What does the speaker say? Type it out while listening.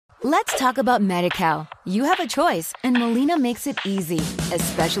Let's talk about Medi-Cal. You have a choice, and Molina makes it easy,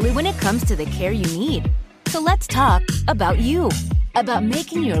 especially when it comes to the care you need. So let's talk about you, about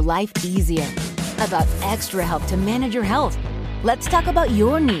making your life easier, about extra help to manage your health. Let's talk about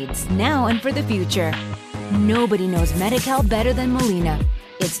your needs now and for the future. Nobody knows Medi-Cal better than Molina.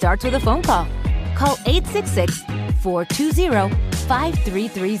 It starts with a phone call. Call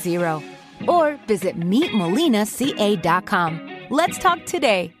 866-420-5330 or visit meetmolinaca.com. Let's talk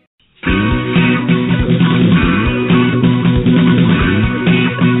today.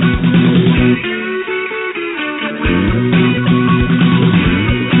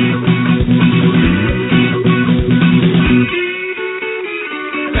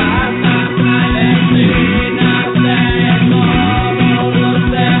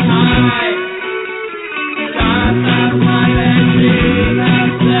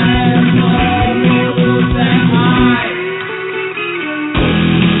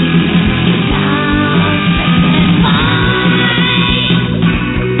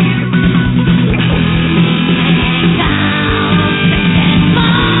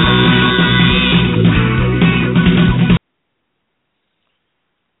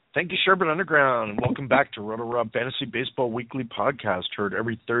 Thank you, Sherbert Underground, and welcome back to RotoRob Fantasy Baseball Weekly Podcast, heard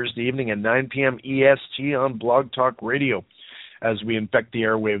every Thursday evening at 9 p.m. EST on Blog Talk Radio, as we infect the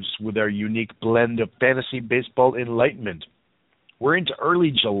airwaves with our unique blend of fantasy baseball enlightenment. We're into early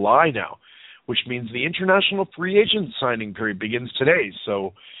July now, which means the international free agent signing period begins today,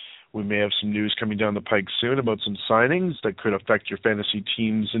 so we may have some news coming down the pike soon about some signings that could affect your fantasy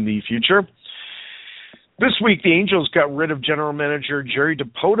teams in the future. This week, the Angels got rid of general manager Jerry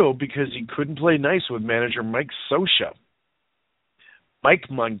Dipoto because he couldn't play nice with manager Mike Scioscia. Mike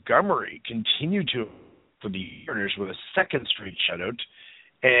Montgomery continued to for the Mariners with a second straight shutout,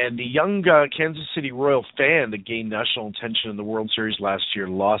 and the young Kansas City Royal fan that gained national attention in the World Series last year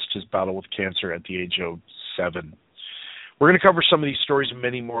lost his battle with cancer at the age of 7. We're going to cover some of these stories and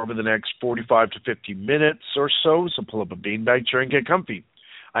many more over the next 45 to 50 minutes or so pull up a beanbag chair and get comfy.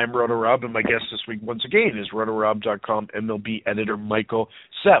 I'm RotoRob, and my guest this week, once again, is RotoRob.com MLB editor Michael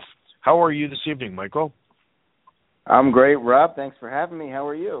Seff. How are you this evening, Michael? I'm great, Rob. Thanks for having me. How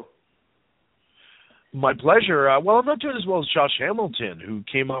are you? My pleasure. Well, I'm not doing as well as Josh Hamilton, who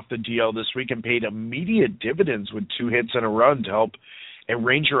came off the DL this week and paid immediate dividends with 2 hits and a run to help a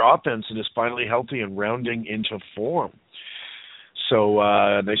Ranger offense and is finally healthy and rounding into form. So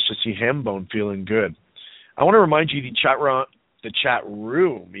nice to see Hambone feeling good. I want to remind you the chat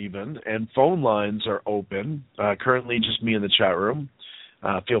room even, and phone lines are open. Currently just me in the chat room.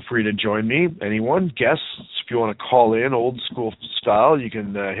 Feel free to join me. Anyone, guests, if you want to call in old school style, you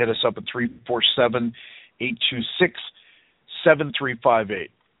can hit us up at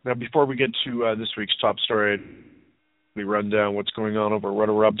 347-826-7358. Now, before we get to this week's top story, we run down what's going on over at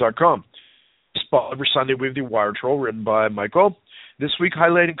RotoRob.com. Every Sunday we have the Wire Troll written by Michael. This week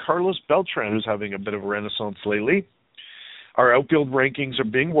highlighting Carlos Beltran, who's having a bit of a renaissance lately. Our outfield rankings are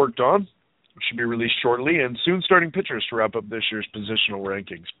being worked on. It should be released shortly, and soon starting pitchers to wrap up this year's positional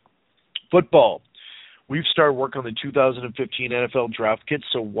rankings. Football. We've started work on the 2015 NFL draft kit,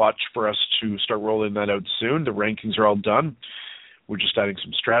 so watch for us to start rolling that out soon. The rankings are all done. We're just adding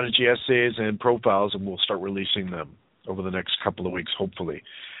some strategy essays and profiles, and we'll start releasing them over the next couple of weeks, hopefully.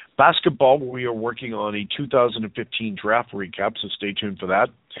 Basketball, we are working on a 2015 draft recap, so stay tuned for that.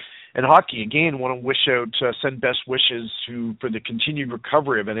 And hockey, again, want to send best wishes for the continued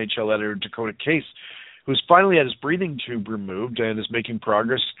recovery of NHL editor Dakota Case, who's finally had his breathing tube removed and is making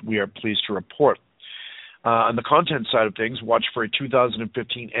progress, we are pleased to report. On the content side of things, watch for a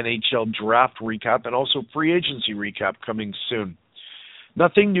 2015 NHL draft recap and also free agency recap coming soon.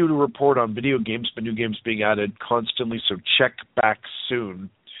 Nothing new to report on video games, but new games being added constantly, so check back soon.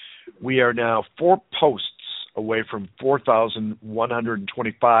 We are now 4 posts away from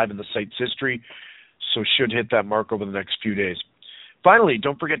 4,125 in the site's history, so should hit that mark over the next few days. Finally,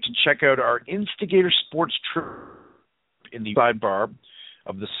 don't forget to check out our Instigator Sports trip in the sidebar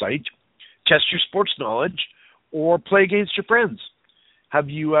of the site. Test your sports knowledge or play against your friends. Have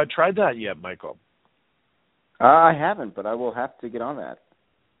you tried that yet, Michael? I haven't, but I will have to get on that.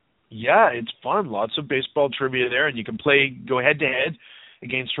 Yeah, it's fun. Lots of baseball trivia there, and you can go head-to-head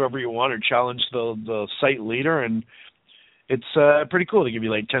against whoever you want or challenge the site leader, and it's pretty cool. They give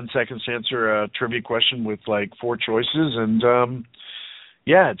you like 10 seconds to answer a trivia question with like 4 choices, and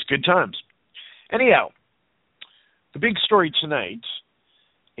yeah, it's good times. Anyhow, the big story tonight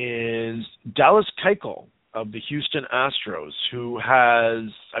is Dallas Keuchel of the Houston Astros, who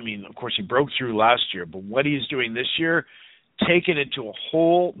has, of course he broke through last year, but what he's doing this year, taking it to a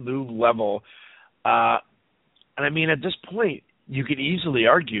whole new level. And at this point, you could easily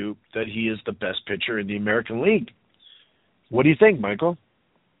argue that he is the best pitcher in the American League. What do you think, Michael?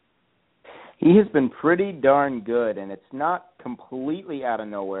 He has been pretty darn good, and it's not completely out of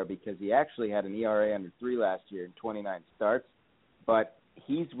nowhere because he actually had an ERA under 3 last year in 29 starts. But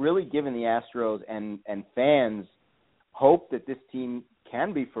he's really given the Astros and fans hope that this team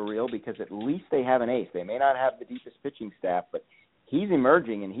can be for real because at least they have an ace. They may not have the deepest pitching staff, but he's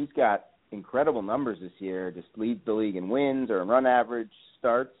emerging, and he's got incredible numbers this year. Just leads the league in wins or in run average,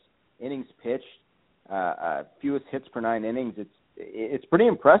 starts, innings pitched, fewest hits per 9 innings. It's pretty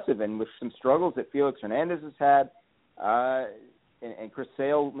impressive, and with some struggles that Felix Hernandez has had, and Chris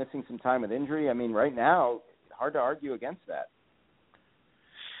Sale missing some time with injury, I mean, right now, hard to argue against that.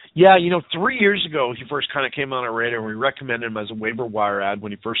 Yeah, 3 years ago, he first kind of came on our radar, and we recommended him as a waiver wire ad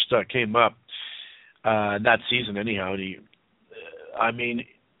when he first came up that season anyhow. And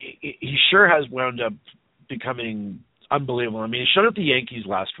he sure has wound up becoming unbelievable. I mean, he shut out the Yankees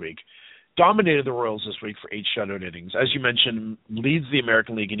last week, dominated the Royals this week for 8 shutout innings. As you mentioned, leads the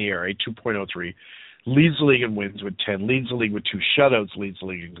American League in ERA, 2.03, leads the league in wins with 10, leads the league with 2 shutouts, leads the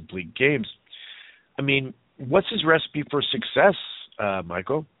league in complete games. I mean, what's his recipe for success,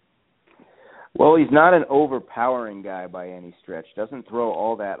 Michael? Well, he's not an overpowering guy by any stretch. Doesn't throw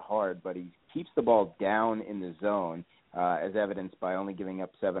all that hard, but he keeps the ball down in the zone, as evidenced by only giving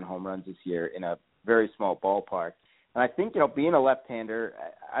up 7 home runs this year in a very small ballpark. And I think, being a left-hander,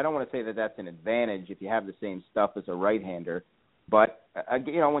 I don't want to say that that's an advantage if you have the same stuff as a right-hander. But,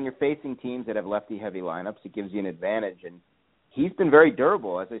 when you're facing teams that have lefty-heavy lineups, it gives you an advantage. And he's been very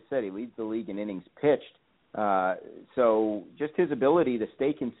durable. As I said, he leads the league in innings pitched. So just his ability to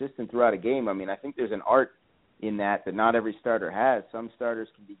stay consistent throughout a game, I mean, I think there's an art in that not every starter has. Some starters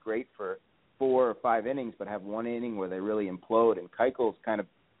can be great for 4 or 5 innings but have one inning where they really implode. And Keuchel's kind of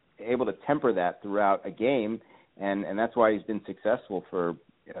able to temper that throughout a game. And that's why he's been successful for,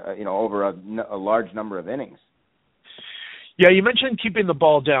 over a large number of innings. Yeah, you mentioned keeping the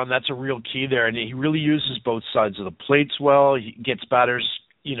ball down. That's a real key there. And he really uses both sides of the plates well. He gets batters,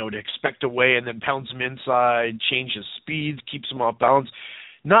 to expect away and then pounds them inside, changes speeds, keeps them off balance.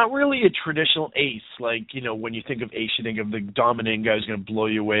 Not really a traditional ace. Like, when you think of ace, you think of the dominating guy who's going to blow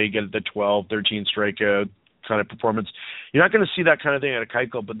you away, get at the 12, 13 strikeout kind of performance. You're not going to see that kind of thing out of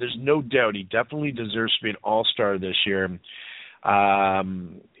Keuchel, but there's no doubt he definitely deserves to be an all-star this year.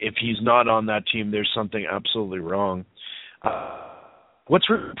 If he's not on that team, there's something absolutely wrong. What's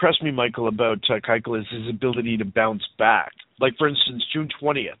impressed me, Michael, about Keuchel is his ability to bounce back. Like, for instance, June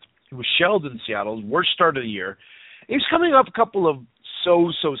 20th, he was shelled in Seattle, worst start of the year. He was coming off a couple of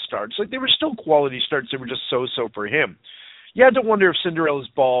so-so starts. Like, they were still quality starts. They were just so-so for him. You had to wonder if Cinderella's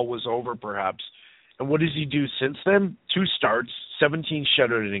ball was over, perhaps. And what does he do since then? 2 starts, 17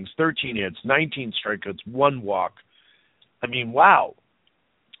 shutout innings, 13 hits, 19 strikeouts, 1 walk. I mean, wow.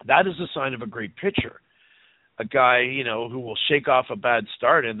 That is a sign of a great pitcher. A guy, who will shake off a bad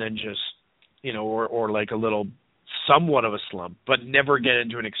start and then just, or like a little somewhat of a slump, but never get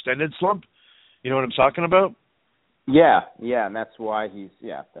into an extended slump. You know what I'm talking about? Yeah, and that's why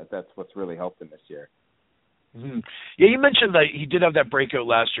that's what's really helped him this year. Mm-hmm. Yeah, you mentioned that he did have that breakout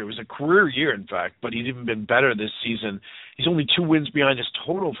last year. It was a career year, in fact, but he's even been better this season. He's only 2 wins behind his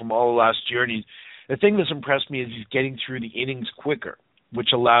total from all of last year, and the thing that's impressed me is he's getting through the innings quicker, which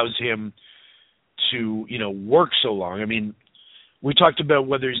allows him to, work so long. I mean, we talked about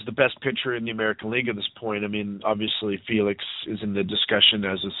whether he's the best pitcher in the American League at this point. I mean, obviously Felix is in the discussion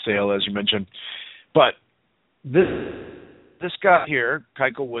as a Sale, as you mentioned. But this guy here,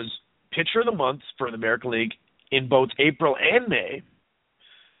 Keuchel, was pitcher of the month for the American League in both April and May.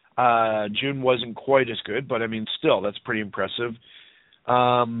 June wasn't quite as good, but I mean, still, that's pretty impressive.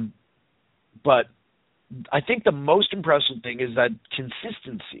 But I think the most impressive thing is that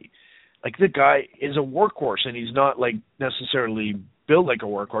consistency. Like, the guy is a workhorse, and he's not, like, necessarily built like a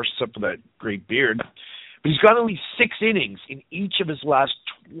workhorse, except for that great beard. But he's got at least 6 innings in each of his last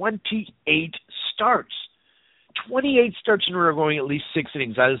 28 starts. 28 starts in a row going at least 6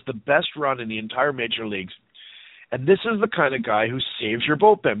 innings. That is the best run in the entire major leagues. And this is the kind of guy who saves your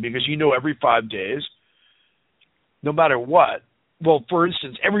bullpen, because every 5 days, no matter what, well, for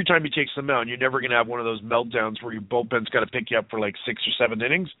instance, every time he takes the mound, you're never going to have one of those meltdowns where your bullpen's got to pick you up for like 6 or 7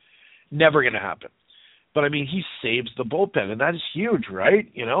 innings. Never going to happen. But, I mean, he saves the bullpen, and that is huge, right?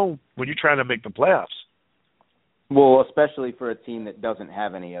 When you're trying to make the playoffs. Well, especially for a team that doesn't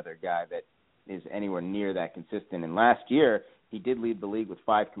have any other guy that is anywhere near that consistent. And last year, he did lead the league with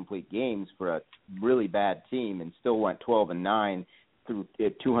 5 complete games for a really bad team and still went 12-9 through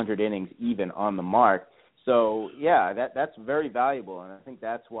 200 innings even on the mark. So, yeah, that's very valuable, and I think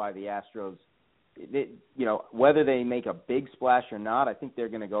that's why the Astros, whether they make a big splash or not, I think they're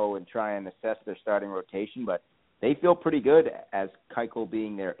going to go and try and assess their starting rotation. But they feel pretty good as Keuchel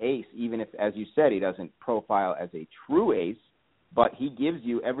being their ace, even if, as you said, he doesn't profile as a true ace. But he gives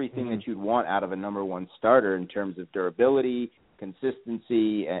you everything that you'd want out of a number one starter in terms of durability,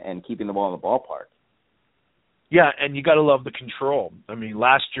 consistency, and keeping the ball in the ballpark. Yeah, and you got to love the control. I mean,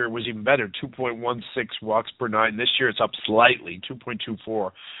 last year was even better, 2.16 walks per nine. This year it's up slightly,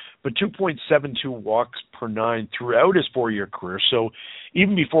 2.24. But 2.72 walks per nine throughout his 4-year career. So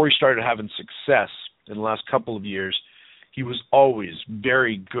even before he started having success in the last couple of years, he was always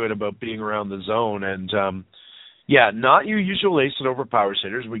very good about being around the zone. And, not your usual ace that overpowers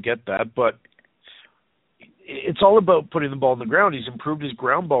hitters. We get that. But it's all about putting the ball on the ground. He's improved his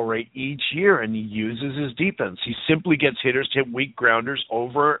ground ball rate each year, and he uses his defense. He simply gets hitters to hit weak grounders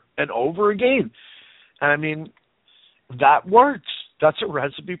over and over again. I mean, that works. That's a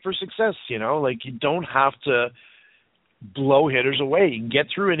recipe for success, you don't have to blow hitters away. You can get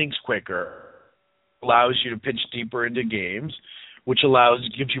through innings quicker. Allows you to pitch deeper into games, which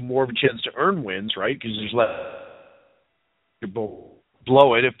gives you more of a chance to earn wins, right? Because there's less to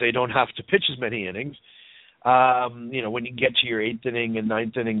blow it if they don't have to pitch as many innings. When you get to your 8th inning and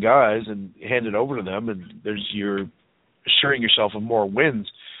 9th inning guys and hand it over to them, and you're assuring yourself of more wins.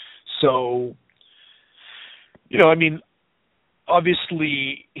 So,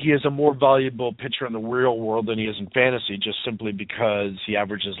 obviously he is a more valuable pitcher in the real world than he is in fantasy, just simply because he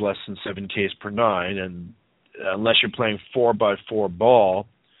averages less than 7 Ks per nine, and unless you're playing 4x4 ball,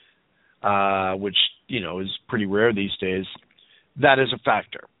 which is pretty rare these days, that is a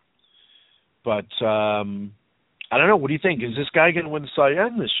factor. But I don't know. What do you think? Is this guy going to win the Cy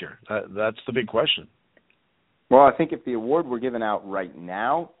Young this year? That's the big question. Well, I think if the award were given out right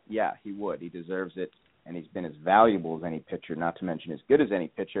now, yeah, he would. He deserves it, and he's been as valuable as any pitcher, not to mention as good as any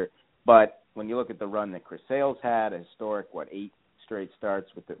pitcher. But when you look at the run that Chris Sale's had, a historic, 8 straight starts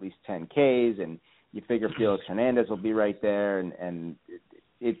with at least 10 Ks, and you figure Felix Hernandez will be right there, and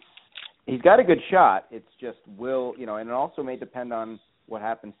he's got a good shot. It's just and it also may depend on what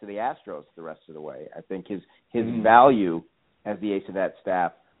happens to the Astros the rest of the way. I think his value as the ace of that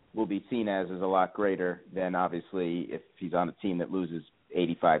staff will be seen as a lot greater than obviously if he's on a team that loses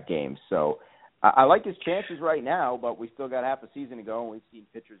 85 games. So I like his chances right now, but we still got half a season to go, and we've seen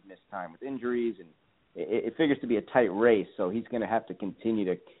pitchers miss time with injuries, and it figures to be a tight race, so he's going to have to continue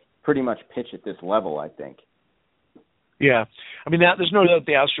to pretty much pitch at this level, I think. Yeah. I mean, there's no doubt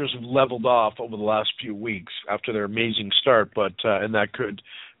the Astros have leveled off over the last few weeks after their amazing start, but and that could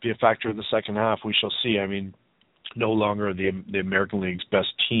be a factor in the second half. We shall see. I mean, no longer the American League's best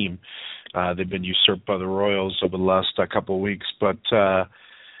team. They've been usurped by the Royals over the last couple of weeks, but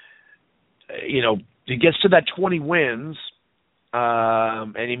he gets to that 20 wins,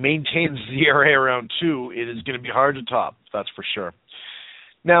 and he maintains the ERA around 2, it is going to be hard to top, that's for sure.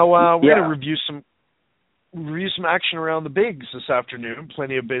 Now, we're going to review some action around the bigs this afternoon.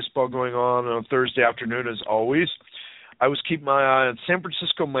 Plenty of baseball going on Thursday afternoon, as always. I was keeping my eye on San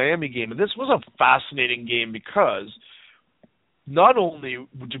Francisco-Miami game, and this was a fascinating game because not only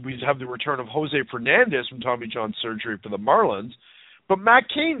did we have the return of Jose Fernandez from Tommy John surgery for the Marlins, but Matt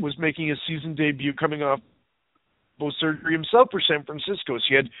Cain was making his season debut coming off both surgery himself for San Francisco. So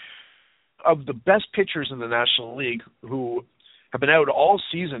he had of the best pitchers in the National League who have been out all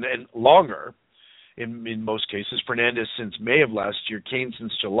season and longer, in most cases. Fernandez since May of last year, Cain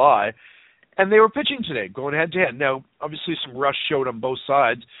since July. And they were pitching today, going head-to-head. Now, obviously some rush showed on both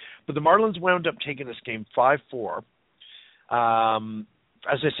sides, but the Marlins wound up taking this game 5-4.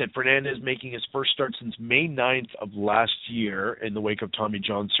 As I said, Fernandez making his first start since May 9th of last year in the wake of Tommy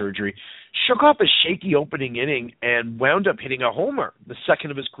John surgery, shook off a shaky opening inning and wound up hitting a homer, the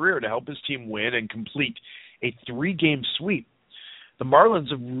second of his career, to help his team win and complete a 3-game sweep. The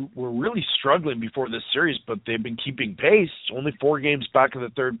Marlins were really struggling before this series, but they've been keeping pace, only 4 games back of the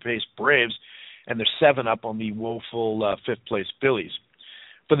third-place Braves, and they're 7 up on the woeful fifth-place Phillies.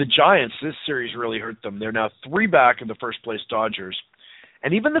 For the Giants, this series really hurt them. They're now 3 back of the first-place Dodgers.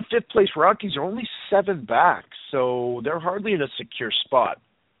 And even the fifth-place Rockies are only 7 back, so they're hardly in a secure spot,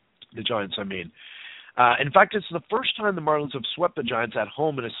 the Giants, I mean. In fact, it's the first time the Marlins have swept the Giants at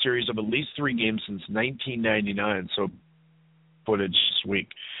home in a series of at least 3 games since 1999, so footage this week.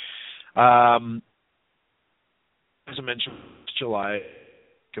 As I mentioned, July,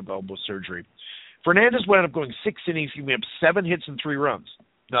 elbow surgery. Fernandez wound up going 6 innings, giving up 7 hits and 3 runs.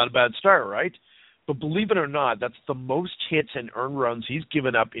 Not a bad start, right? But believe it or not, that's the most hits and earned runs he's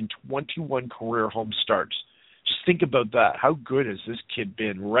given up in 21 career home starts. Just think about that. How good has this kid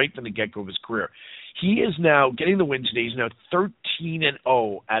been right from the get-go of his career? He is now getting the win today. He's now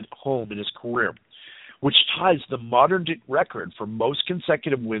 13-0 at home in his career. which ties the modern record for most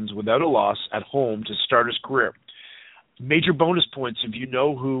consecutive wins without a loss at home to start his career. Major bonus points if you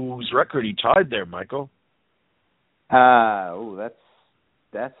know whose record he tied there, Michael.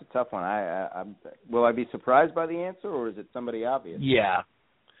 That's a tough one. Will I be surprised by the answer, or is it somebody obvious? Yeah,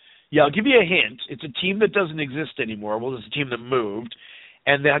 I'll give you a hint. It's a team that doesn't exist anymore. Well, it's a team that moved,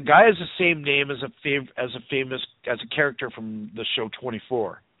 and that guy has the same name as a character from the show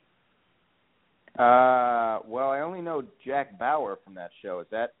 24. Well, I only know Jack Bauer from that show. Is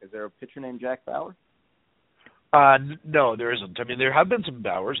there a pitcher named Jack Bauer? No, there isn't. I mean, there have been some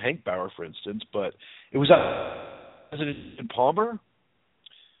Bauers, Hank Bauer, for instance, but it was President Palmer.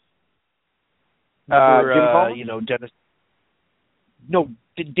 Jim Palmer? Dennis. No,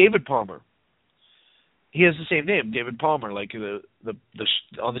 David Palmer. He has the same name, David Palmer. Like on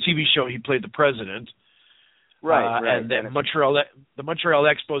the TV show, he played the president. Right. And then the Montreal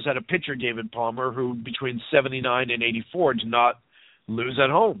Expos had a pitcher, David Palmer, who between 79 and 84 did not lose at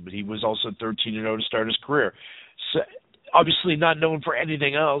home. But he was also 13-0 to start his career. So obviously not known for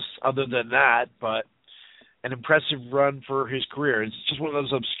anything else other than that, but an impressive run for his career. It's just one of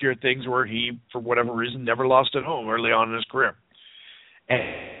those obscure things where he, for whatever reason, never lost at home early on in his career. And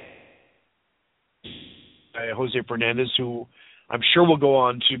Jose Fernandez, who I'm sure will go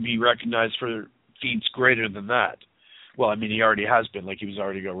on to be recognized for feats greater than that. Well, I mean, he already has been. Like, he was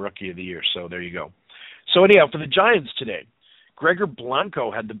already a Rookie of the Year, so there you go. So anyhow, for the Giants today, Gregor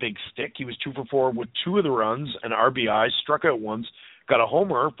Blanco had the big stick. He was 2 for 4 with 2 of the runs, an RBI, struck out once, got a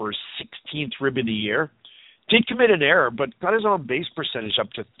homer for his 16th rib of the year. Did commit an error, but got his on-base percentage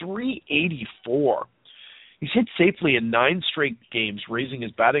up to .384. He's hit safely in 9 straight games, raising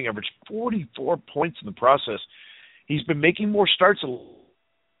his batting average 44 points in the process. He's been making more starts,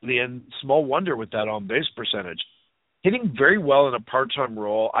 and small wonder with that on-base percentage. Hitting very well in a part-time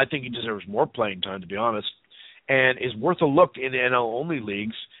role. I think he deserves more playing time, to be honest, and is worth a look in NL-only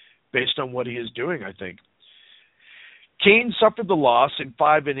leagues based on what he is doing, I think. Kane suffered the loss. In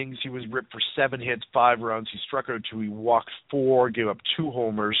 5 innings, he was ripped for 7 hits, 5 runs. He struck out 2. He walked 4, gave up 2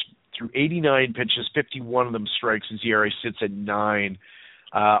 homers. Through 89 pitches, 51 of them strikes. His ERA sits at 9.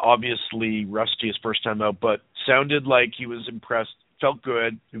 Obviously, rusty his first time out, but sounded like he was impressed. Felt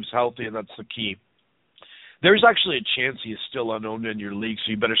good. He was healthy, and that's the key. There's actually a chance he is still unowned in your league,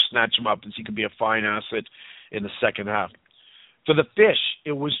 so you better snatch him up, as he could be a fine asset in the second half. For the Fish,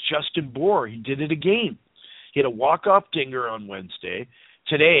 it was Justin Bour. He did it again. He had a walk-off dinger on Wednesday.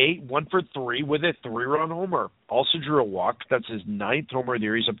 Today, 1 for 3 with a 3-run homer. Also drew a walk. That's his 9th homer of the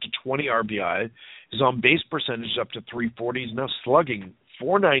year. He's up to 20 RBI. His on-base percentage is up to .340. He's now slugging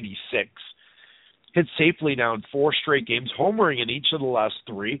 .496. Hit safely now in 4 straight games, homering in each of the last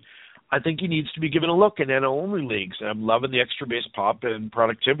 3. I think he needs to be given a look in NL-only leagues. And I'm loving the extra base pop and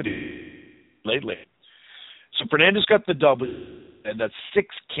productivity lately. So Fernandez got the double, and that's 6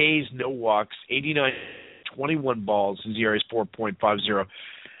 Ks, no walks, 89, 21 balls. His ERA is 4.50.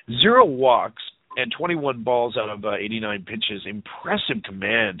 0 walks and 21 balls out of 89 pitches. Impressive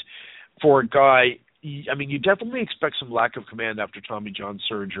command for a guy. I mean, you definitely expect some lack of command after Tommy John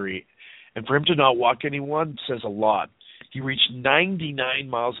surgery. And for him to not walk anyone says a lot. He reached 99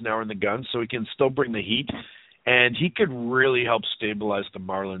 miles an hour in the gun, so he can still bring the heat. And he could really help stabilize the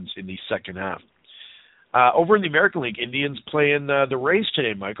Marlins in the second half. Over in the American League, Indians playing the Rays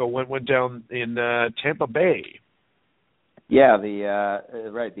today, Michael. Went down in Tampa Bay. Yeah,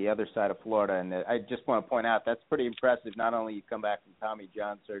 the other side of Florida. And I just want to point out, that's pretty impressive. Not only you come back from Tommy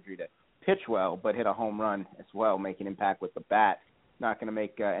John surgery to pitch well, but hit a home run as well, make an impact with the bat. Not going to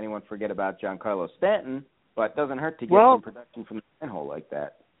make anyone forget about Giancarlo Stanton, but doesn't hurt to get some production from the pinhole like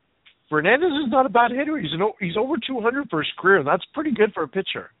that. Fernandez is not a bad hitter. He's over 200 for his career, and that's pretty good for a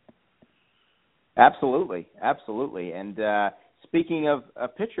pitcher. Absolutely. And speaking of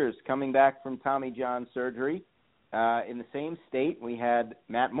pitchers coming back from Tommy John surgery, in the same state we had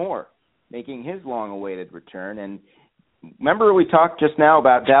Matt Moore making his long-awaited return. And remember we talked just now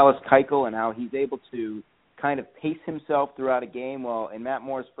about Dallas Keuchel and how he's able to kind of pace himself throughout a game. Well, in Matt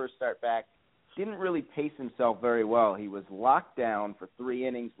Moore's first start back, didn't really pace himself very well. He was locked down for 3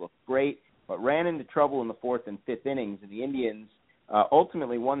 innings, looked great, but ran into trouble in the 4th and 5th innings, and the Indians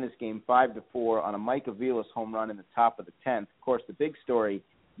ultimately won this game 5-4 on a Mike Aviles home run in the top of the 10th. Of course, the big story,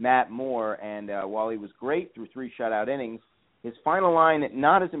 Matt Moore, and while he was great through 3 shutout innings, his final line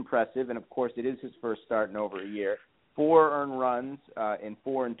not as impressive, and of course it is his first start in over a year. 4 earned runs in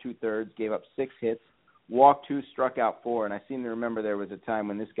 4 2/3, gave up 6 hits, walked 2, struck out 4, and I seem to remember there was a time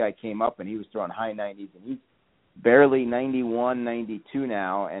when this guy came up and he was throwing high 90s, and he's barely 91, 92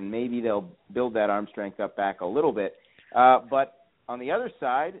 now, and maybe they'll build that arm strength up back a little bit. But On the other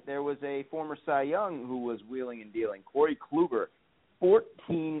side, there was a former Cy Young who was wheeling and dealing. Corey Kluber,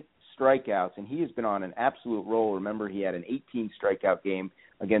 14 strikeouts, and he has been on an absolute roll. Remember, he had an 18 strikeout game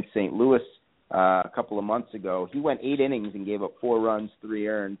against St. Louis a couple of months ago. He went 8 innings and gave up 4 runs, 3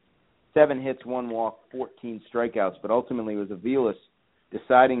 earned, 7 hits, 1 walk, 14 strikeouts. But ultimately, it was Aviles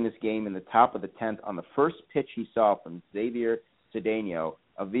deciding this game in the top of the 10th on the first pitch he saw from Xavier Cedeno.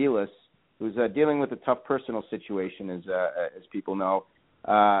 Aviles, who's dealing with a tough personal situation, as people know,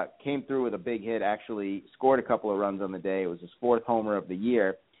 came through with a big hit, actually scored a couple of runs on the day. It was his 4th homer of the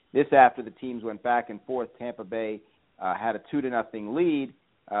year. This after the teams went back and forth. Tampa Bay had a 2-0 lead,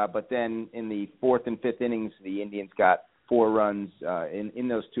 but then in the 4th and 5th innings, the Indians got 4 runs in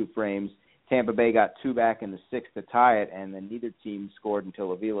those 2 frames. Tampa Bay got 2 back in the 6th to tie it, and then neither team scored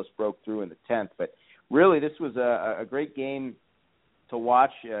until Aviles broke through in the 10th. But really, this was a great game to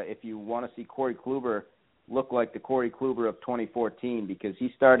watch if you want to see Corey Kluber look like the Corey Kluber of 2014, because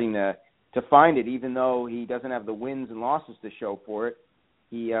he's starting to find it, even though he doesn't have the wins and losses to show for it.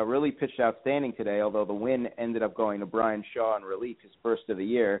 He really pitched outstanding today, although the win ended up going to Brian Shaw in relief, his first of the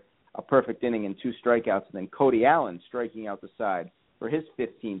year, a perfect inning and 2 strikeouts, and then Cody Allen striking out the side for his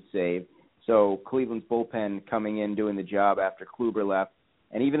 15th save. So Cleveland's bullpen coming in, doing the job after Kluber left.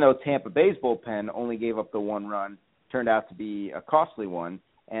 And even though Tampa Bay's bullpen only gave up the 1 run, turned out to be a costly one.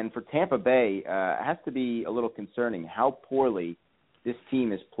 And for Tampa Bay, it has to be a little concerning how poorly this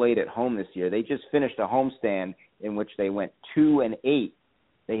team has played at home this year. They just finished a homestand in which they went 2-8.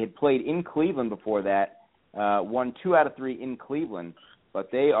 They had played in Cleveland before that, won 2 out of 3 in Cleveland,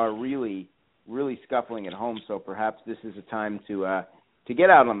 but they are really, really scuffling at home. So perhaps this is a time to get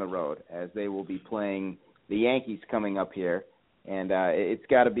out on the road, as they will be playing the Yankees coming up here, and it's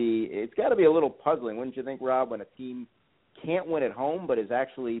got to be a little puzzling, wouldn't you think, Rob, when a team can't win at home but is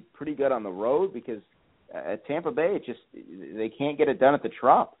actually pretty good on the road? Because at Tampa Bay, they can't get it done at the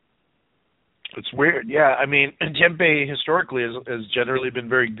Trop. It's weird, yeah. I mean, Tampa Bay historically has generally been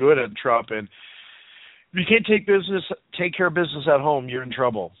very good at Trop, and if you can't take care of business at home, you're in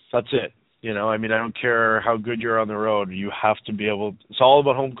trouble. That's it. You know, I mean, I don't care how good you're on the road. You have to be able – it's all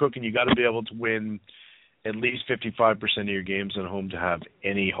about home cooking. You got to be able to win at least 55% of your games at home to have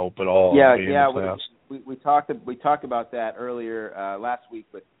any hope at all. We talked about that earlier last week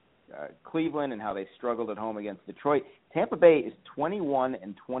with Cleveland and how they struggled at home against Detroit. Tampa Bay is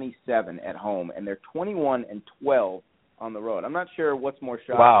 21-27 at home, and they're 21-12 on the road. I'm not sure what's more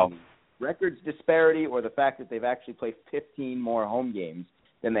shocking. Wow. Records disparity or the fact that they've actually played 15 more home games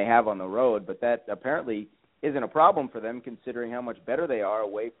than they have on the road, but that apparently isn't a problem for them considering how much better they are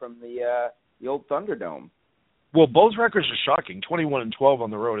away from the old Thunderdome. Well, both records are shocking. 21-12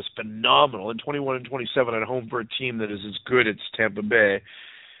 on the road is phenomenal, and 21-27 at home for a team that is as good as Tampa Bay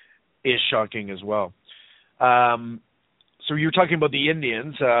is shocking as well. So you were talking about the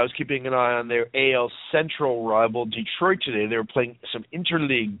Indians. I was keeping an eye on their AL Central rival, Detroit, today. They were playing some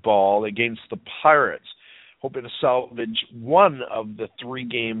interleague ball against the Pirates, hoping to salvage one of the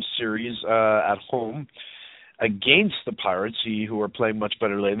 3-game series at home against the Pirates, who are playing much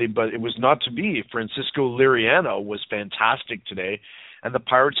better lately. But it was not to be. Francisco Liriano was fantastic today, and the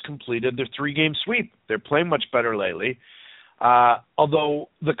Pirates completed their 3-game sweep. They're playing much better lately. Although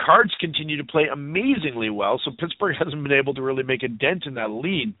the Cards continue to play amazingly well, so Pittsburgh hasn't been able to really make a dent in that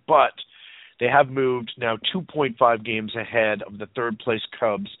lead, but they have moved now 2.5 games ahead of the third-place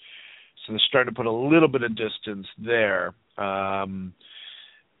Cubs, so they're starting to put a little bit of distance there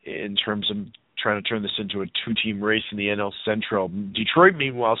in terms of trying to turn this into a 2-team race in the NL Central. Detroit,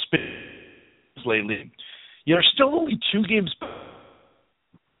 meanwhile, spins lately. Still only 2 games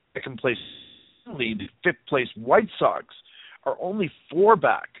second-place lead, fifth-place White Sox are only 4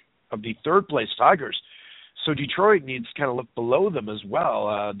 back of the third-place Tigers. So Detroit needs to kind of look below them as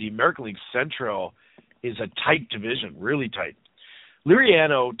well. The American League Central is a tight division, really tight.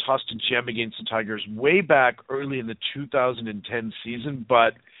 Liriano tossed a gem against the Tigers way back early in the 2010 season,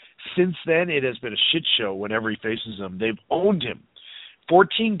 but since then it has been a shit show whenever he faces them. They've owned him.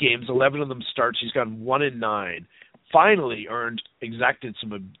 14 games, 11 of them starts. He's gone 1-9. Finally exacted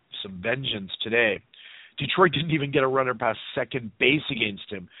some vengeance today. Detroit didn't even get a runner past second base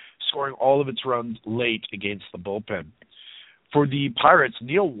against him, scoring all of its runs late against the bullpen. For the Pirates,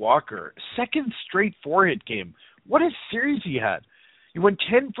 Neil Walker, second straight 4-hit game. What a series he had. He went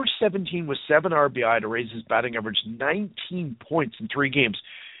 10 for 17 with 7 RBI to raise his batting average 19 points in 3 games.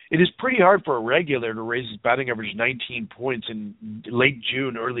 It is pretty hard for a regular to raise his batting average 19 points in late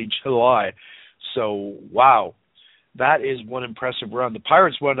June, early July. So, wow. That is one impressive run. The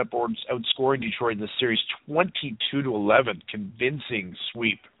Pirates wound up outscoring Detroit in the series 22-11, convincing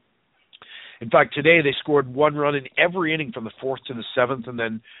sweep. In fact, today they scored 1 run in every inning from the 4th to the 7th, and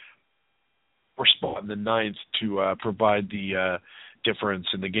then we're spot in the 9th to provide the difference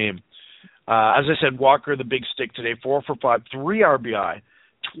in the game. As I said, Walker, the big stick today, 4 for 5, 3 RBI,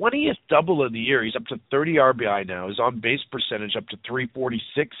 20th double of the year. He's up to 30 RBI now. His on-base percentage up to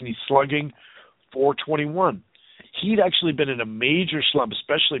 346, and he's slugging 421. He'd actually been in a major slump,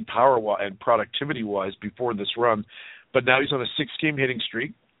 especially power and productivity-wise, before this run, but now he's on a 6-game hitting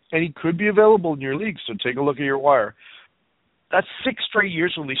streak, and he could be available in your league, so take a look at your wire. That's 6 straight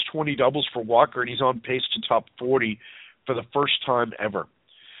years with at least 20 doubles for Walker, and he's on pace to top 40 for the first time ever.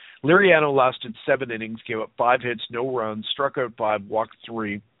 Liriano lasted 7 innings, gave up 5 hits, no runs, struck out 5, walked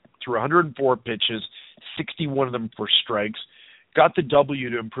 3, threw 104 pitches, 61 of them for strikes, got the W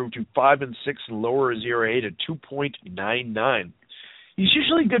to improve to 5 and 6 and lower his ERA to 2.99. He's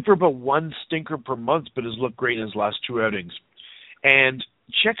usually good for about 1 stinker per month, but has looked great in his last 2 outings. And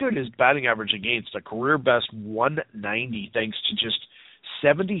check out his batting average against, a career best 190, thanks to just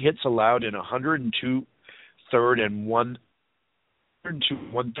 70 hits allowed in 102 third and 1/3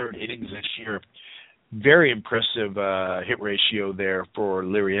 innings this year. Very impressive hit ratio there for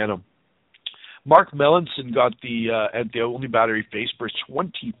Liriano. Mark Melanson got at the only batter he faced for his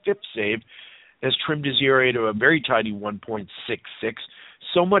 25th save, has trimmed his ERA to a very tidy 1.66.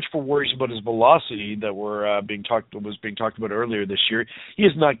 So much for worries about his velocity that was being talked about earlier this year. He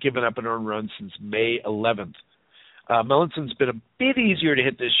has not given up an earned run since May 11th. Melanson's been a bit easier to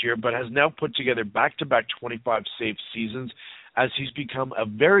hit this year, but has now put together back-to-back 25 save seasons as he's become a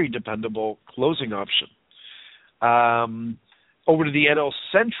very dependable closing option. Over to the NL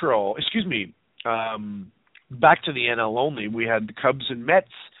Central, back to the NL only, we had the Cubs and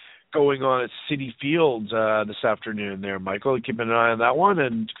Mets going on at Citi Field this afternoon there, Michael. Keep an eye on that one,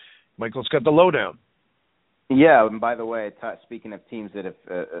 and Michael's got the lowdown. Yeah, and by the way, speaking of teams that have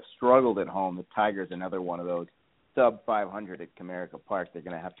struggled at home, the Tigers, another one of those, sub 500 at Comerica Park. They're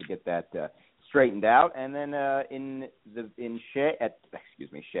going to have to get that straightened out. And then at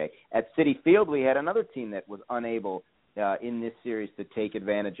Citi Field, we had another team that was unable in this series to take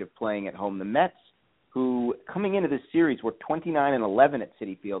advantage of playing at home. The Mets, who coming into this series were 29-11 at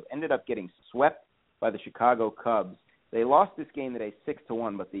Citi Field, ended up getting swept by the Chicago Cubs. They lost this game today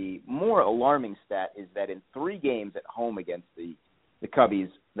 6-1, but the more alarming stat is that in 3 games at home against the Cubbies,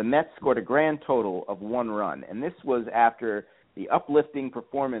 the Mets scored a grand total of 1 run, and this was after the uplifting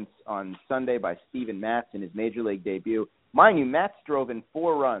performance on Sunday by Steven Matz in his Major League debut. Mind you, Matz drove in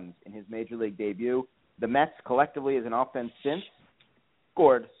 4 runs in his Major League debut. The Mets collectively as an offense since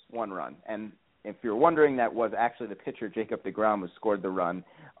scored 1 run, and if you're wondering, that was actually the pitcher, Jacob deGrom, who scored the run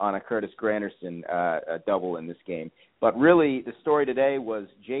on a Curtis Granderson double in this game. But really, the story today was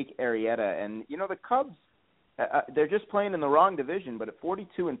Jake Arrieta. And, you know, the Cubs, they're just playing in the wrong division, but at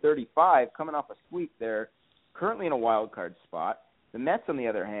 42-35, coming off a sweep, they're currently in a wild card spot. The Mets, on the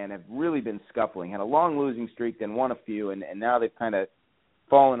other hand, have really been scuffling, had a long losing streak, then won a few, and now they've kind of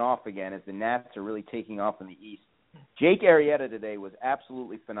fallen off again as the Nats are really taking off in the East. Jake Arrieta today was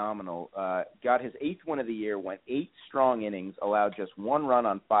absolutely phenomenal. Got his 8th win of the year, went 8 strong innings, allowed just 1 run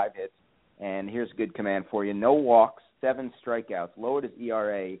on 5 hits, and here's a good command for you. No walks, 7 strikeouts, lowered his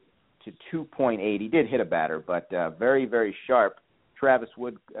ERA to 2.8. He did hit a batter, but very, very sharp. Travis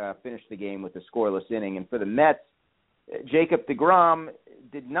Wood finished the game with a scoreless inning. And for the Mets, Jacob deGrom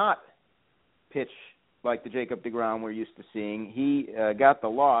did not pitch like the Jacob deGrom we're used to seeing. He got the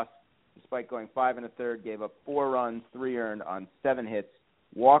loss. Despite going 5 1/3, gave up 4 runs, 3 earned on 7 hits,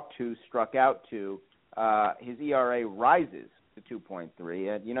 walked 2, struck out 2. His ERA rises to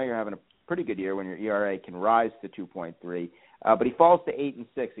 2.3. You know you're having a pretty good year when your ERA can rise to 2.3. But he falls to 8 and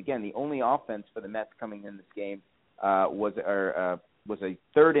 6. Again, the only offense for the Mets coming in this game was a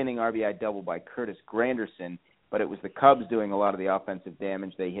 3rd inning RBI double by Curtis Granderson. But it was the Cubs doing a lot of the offensive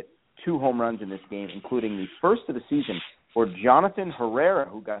damage. They hit 2 home runs in this game, including the first of the season for Jonathan Herrera,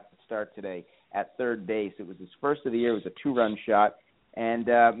 who got the start today at third base. It was his first of the year. It was a 2-run shot. And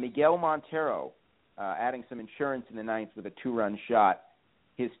Miguel Montero adding some insurance in the 9th with a 2-run shot,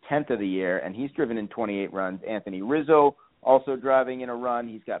 his 10th of the year, and he's driven in 28 runs. Anthony Rizzo also driving in a run.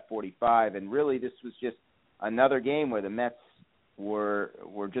 He's got 45. And really this was just another game where the Mets were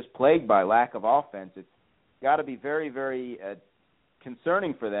just plagued by lack of offense. It's got to be very, very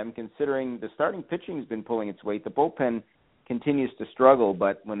concerning for them, considering the starting pitching has been pulling its weight. The bullpen continues to struggle,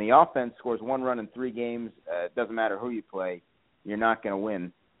 but when the offense scores 1 run in 3 games, it doesn't matter who you play, you're not going to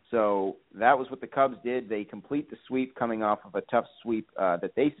win. So that was what the Cubs did. They complete the sweep coming off of a tough sweep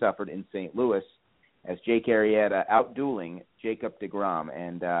that they suffered in St. Louis as Jake Arrieta out-dueling Jacob deGrom,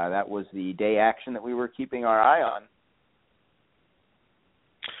 and that was the day action that we were keeping our eye on.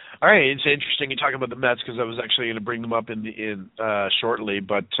 All right, it's interesting you talk about the Mets because I was actually going to bring them up in shortly.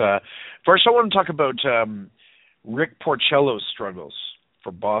 But first, I want to talk about Rick Porcello's struggles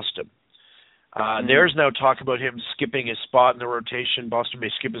for Boston. There's now talk about him skipping his spot in the rotation. Boston may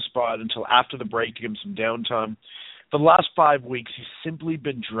skip his spot until after the break to give him some downtime. For the last 5 weeks, he's simply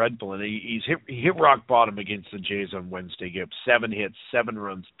been dreadful, and he hit rock bottom against the Jays on Wednesday. He gave 7 hits, 7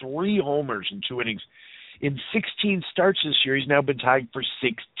 runs, 3 homers in 2 innings. In 16 starts this year, he's now been tagged for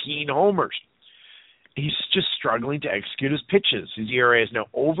 16 homers. He's just struggling to execute his pitches. His ERA is now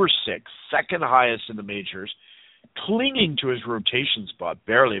over 6, second highest in the majors, clinging to his rotation spot,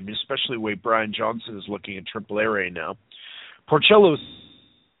 barely. I mean, especially the way Brian Johnson is looking at AAA right now. Porcello's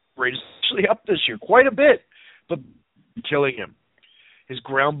rate is actually up this year quite a bit, but killing him. His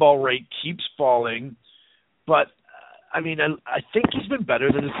ground ball rate keeps falling, but I mean, I think he's been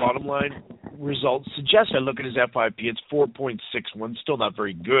better than his bottom line results suggest. I look at his FIP, it's 4.61, still not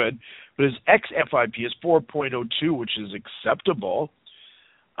very good, but his ex-FIP is 4.02, which is acceptable.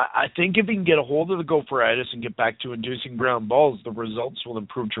 I think if he can get a hold of the gopheritis and get back to inducing ground balls, the results will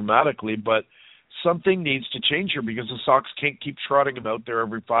improve dramatically, but something needs to change here because the Sox can't keep trotting him out there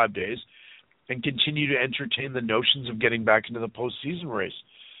every 5 days and continue to entertain the notions of getting back into the postseason race.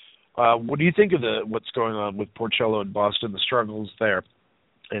 What do you think of what's going on with Porcello in Boston, the struggles there,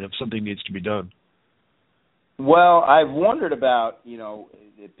 and if something needs to be done? Well, I've wondered about,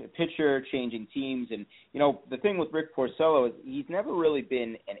 the pitcher changing teams. And, the thing with Rick Porcello is he's never really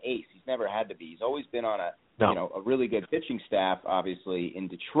been an ace. He's never had to be. He's always been on a really good pitching staff, obviously, in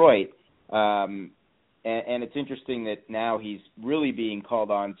Detroit. And it's interesting that now he's really being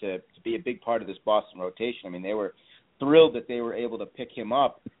called on to be a big part of this Boston rotation. I mean, they were thrilled that they were able to pick him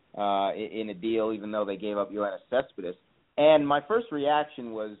up in a deal, even though they gave up Yoenis Cespedes. And my first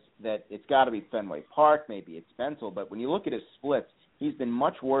reaction was that it's got to be Fenway Park, maybe it's Benzel. But when you look at his splits, he's been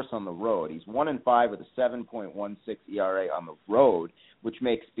much worse on the road. He's 1-5 with a 7.16 ERA on the road, which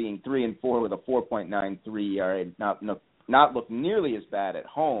makes being 3-4 with a 4.93 ERA not look nearly as bad at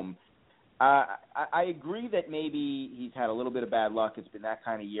home. I agree that maybe he's had a little bit of bad luck. It's been that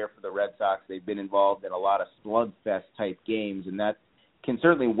kind of year for the Red Sox. They've been involved in a lot of slugfest-type games, and that can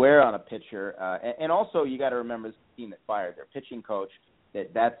certainly wear on a pitcher. And also, you got to remember this team that fired their pitching coach.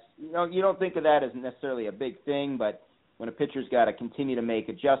 That's you don't think of that as necessarily a big thing, but when a pitcher's got to continue to make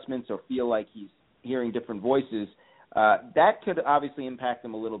adjustments or feel like he's hearing different voices, that could obviously impact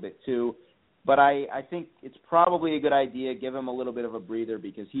him a little bit too. But I think it's probably a good idea, give him a little bit of a breather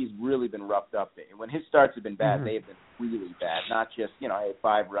because he's really been roughed up. When his starts have been bad, they have been really bad. Not just,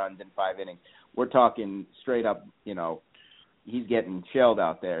 5 runs in 5 innings. We're talking straight up, he's getting shelled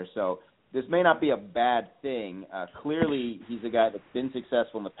out there. So this may not be a bad thing. Clearly, he's a guy that's been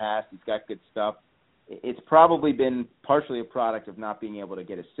successful in the past. He's got good stuff. It's probably been partially a product of not being able to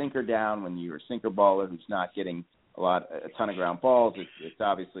get his sinker down when you're a sinker baller who's not getting a ton of ground balls. It's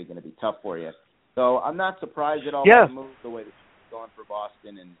obviously going to be tough for you. So I'm not surprised at all by the move the way it's going for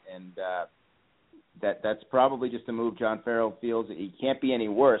Boston, and that's probably just a move John Farrell feels that he can't be any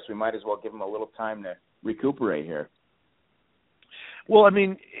worse. We might as well give him a little time to recuperate here. Well, I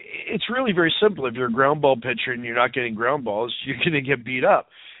mean, it's really very simple. If you're a ground ball pitcher and you're not getting ground balls, you're going to get beat up.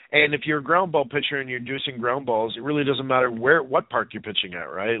 And if you're a ground ball pitcher and you're inducing ground balls, it really doesn't matter what park you're pitching at,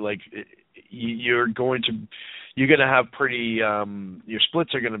 right? Like you're going to have pretty your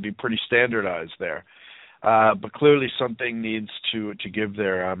splits are going to be pretty standardized there. But clearly something needs to give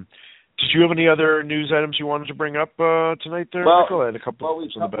there. Did you have any other news items you wanted to bring up tonight there, Michael? I had a couple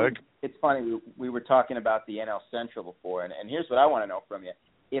in the bag. It's funny, we were talking about the NL Central before, and here's what I want to know from you.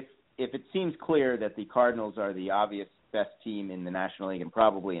 If it seems clear that the Cardinals are the obvious best team in the National League and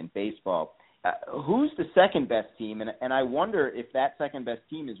probably in baseball, who's the second best team? And I wonder if that second best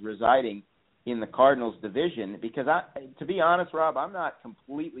team is residing in the Cardinals division, because to be honest, Rob, I'm not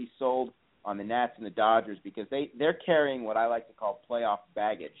completely sold on the Nats and the Dodgers because they're carrying what I like to call playoff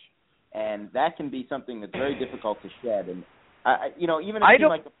baggage, and that can be something that's very difficult to shed. And even a team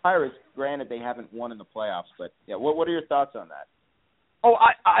like the Pirates, granted they haven't won in the playoffs, but yeah, what are your thoughts on that? Oh,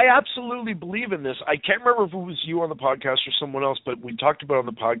 I absolutely believe in this. I can't remember if it was you on the podcast or someone else, but we talked about it on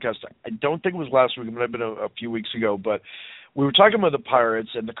the podcast. I don't think it was last week. It might have been a few weeks ago, but we were talking about the Pirates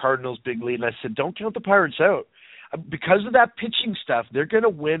and the Cardinals' big lead, and I said, don't count the Pirates out. Because of that pitching stuff, they're going to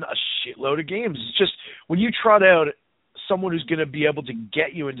win a shitload of games. It's just when you trot out someone who's going to be able to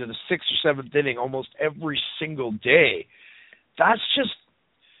get you into the 6th or 7th inning almost every single day, that's just,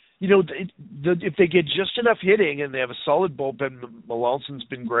 if they get just enough hitting and they have a solid bullpen, Melancon's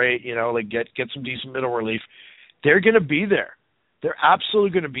been great, get some decent middle relief, they're going to be there. They're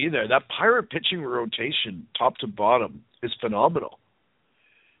absolutely going to be there. That Pirate pitching rotation, top to bottom, is phenomenal.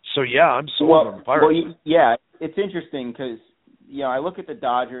 So, yeah, I'm sold on the Pirates. Yeah, it's interesting because, I look at the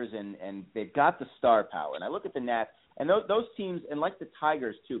Dodgers and they've got the star power. And I look at the Nats, and those teams, and like the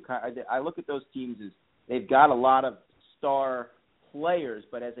Tigers too, I look at those teams as they've got a lot of star players,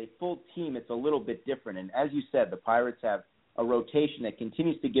 but as a full team, it's a little bit different. And as you said, the Pirates have a rotation that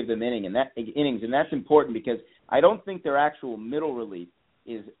continues to give them innings, and that's important because I don't think their actual middle relief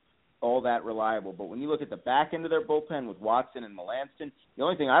is all that reliable. But when you look at the back end of their bullpen with Watson and Melancon, the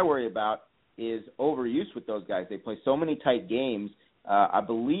only thing I worry about is overuse with those guys. They play so many tight games. I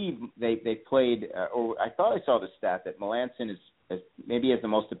believe they played, or I thought I saw the stat that Melancon maybe has the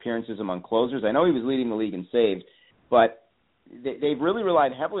most appearances among closers. I know he was leading the league in saves, but they've really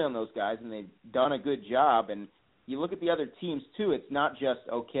relied heavily on those guys, and they've done a good job. And you look at the other teams, too, it's not just,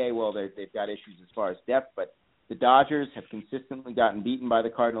 okay, well, they've got issues as far as depth, but the Dodgers have consistently gotten beaten by the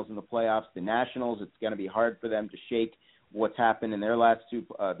Cardinals in the playoffs. The Nationals, it's going to be hard for them to shake what's happened in their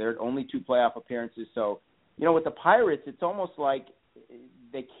their only two playoff appearances. So, with the Pirates, it's almost like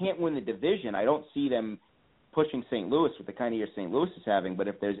they can't win the division. I don't see them pushing St. Louis with the kind of year St. Louis is having, but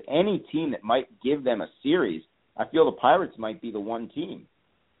if there's any team that might give them a series, I feel the Pirates might be the one team.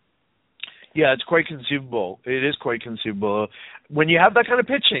 Yeah, it's quite conceivable. It is quite conceivable. When you have that kind of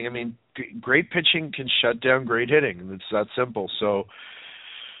pitching, I mean, great pitching can shut down great hitting. It's that simple. So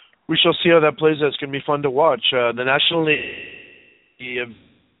we shall see how that plays out. It's going to be fun to watch. The National League,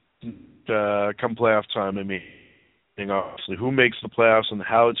 come playoff time, I mean, obviously, who makes the playoffs and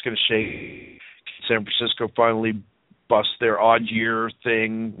how it's going to shake. San Francisco finally bust their odd year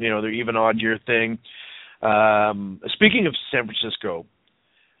thing, their even odd year thing. Speaking of San Francisco,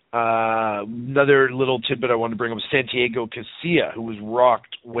 another little tidbit I wanted to bring up is Santiago Casilla, who was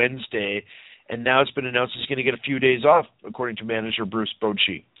rocked Wednesday, and now it's been announced he's going to get a few days off, according to manager Bruce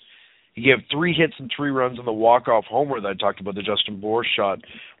Bochy. He gave 3 hits and 3 runs on the walk-off homer that I talked about, the Justin Bour shot,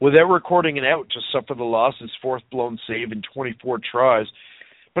 without recording an out to suffer the loss, his 4th blown save in 24 tries.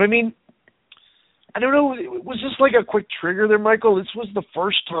 But, I mean, I don't know, was this like a quick trigger there, Michael? This was the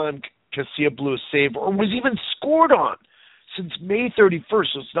first time Casilla blew a save or was even scored on since May 31st,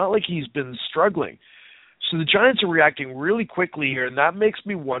 so it's not like he's been struggling. So the Giants are reacting really quickly here, and that makes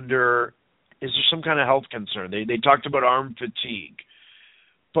me wonder, is there some kind of health concern? They talked about arm fatigue.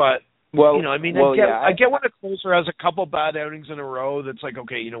 But, I get when a closer has a couple bad outings in a row that's like,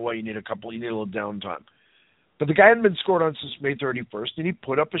 okay, you know what, you need a little downtime. But the guy hadn't been scored on since May 31st, and he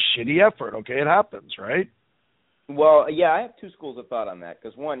put up a shitty effort. Okay, it happens, right? Well, yeah, I have 2 schools of thought on that.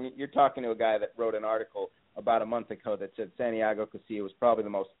 Because, one, you're talking to a guy that wrote an article about a month ago that said Santiago Casilla was probably the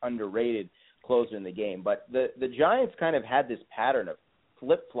most underrated closer in the game. But the Giants kind of had this pattern of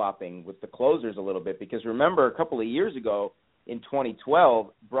flip-flopping with the closers a little bit. Because, remember, a couple of years ago in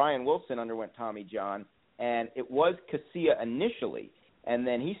 2012, Brian Wilson underwent Tommy John, and it was Casilla initially. And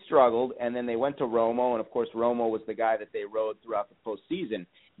then he struggled, and then they went to Romo, and, of course, Romo was the guy that they rode throughout the postseason.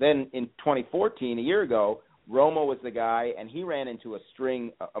 Then in 2014, a year ago, Romo was the guy, and he ran into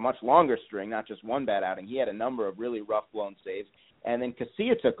a much longer string, not just one bad outing. He had a number of really rough blown saves. And then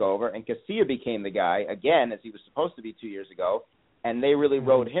Casilla took over, and Casilla became the guy, again, as he was supposed to be 2 years ago, and they really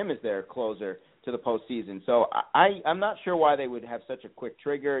rode him as their closer to the postseason. So I'm not sure why they would have such a quick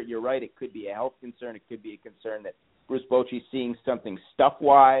trigger. You're right, it could be a health concern. It could be a concern that Bruce Bochy's seeing something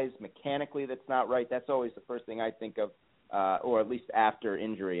stuff-wise, mechanically that's not right. That's always the first thing I think of, or at least after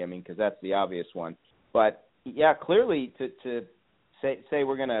injury, because that's the obvious one. But, yeah, clearly to say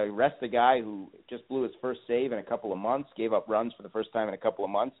we're going to rest a guy who just blew his first save in a couple of months, gave up runs for the first time in a couple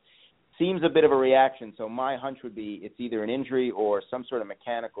of months, seems a bit of a reaction. So my hunch would be it's either an injury or some sort of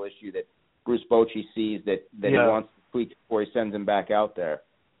mechanical issue that Bruce Bochy sees that he wants to tweak before he sends him back out there.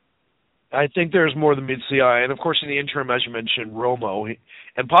 I think there's more than meets the eye. And, of course, in the interim, as you mentioned, Romo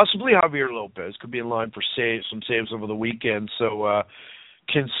and possibly Javier Lopez could be in line for some saves over the weekend. So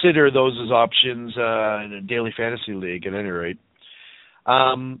consider those as options in a daily fantasy league at any rate.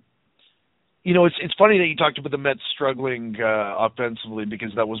 It's funny that you talked about the Mets struggling offensively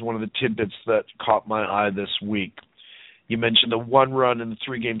because that was one of the tidbits that caught my eye this week. You mentioned the 1 run in the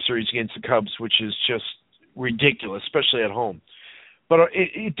 3-game series against the Cubs, which is just ridiculous, especially at home. But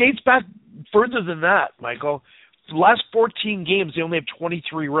it dates back further than that, Michael. The last 14 games, they only have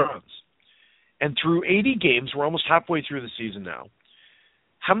 23 runs. And through 80 games, we're almost halfway through the season now.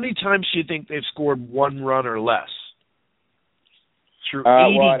 How many times do you think they've scored 1 run or less? Through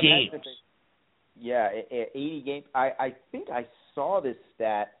 80 games. 80 games. I think I saw this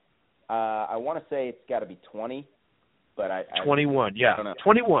stat. I want to say it's got to be 20. But 21, yeah.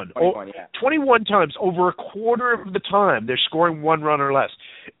 21, yeah. 21 times, over a quarter of the time, they're scoring 1 run or less.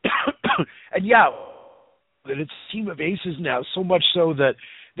 And, it's a team of aces now, so much so that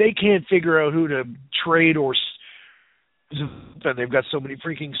they can't figure out who to trade or and they've got so many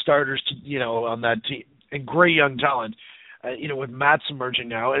freaking starters, on that team and great young talent, with Mats emerging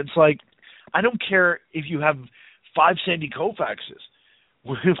now. It's like, I don't care if you have 5 Sandy Koufaxes.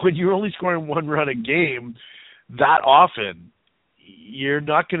 When you're only scoring 1 run a game that often, you're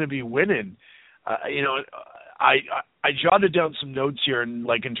not going to be winning. I jotted down some notes here in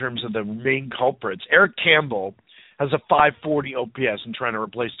terms of the main culprits. Eric Campbell has a 540 OPS and trying to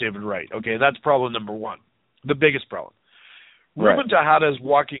replace David Wright. Okay, that's problem number 1, the biggest problem. Right. Ruben Tejada is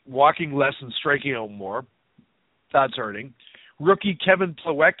walking less and striking out more. That's hurting. Rookie Kevin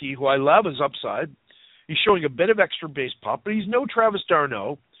Plawecki, who I love his upside, he's showing a bit of extra base pop, but he's no Travis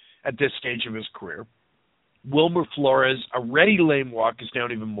d'Arnaud at this stage of his career. Wilmer Flores, a ready lame walk, is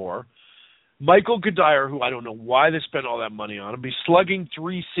down even more. Michael Kadire, who I don't know why they spent all that money on him, he's slugging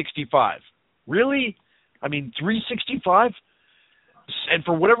 .365. Really? I mean, .365? And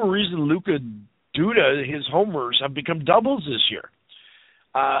for whatever reason, Luka Duda, his homers have become doubles this year.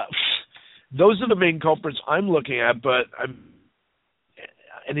 Those are the main culprits I'm looking at, but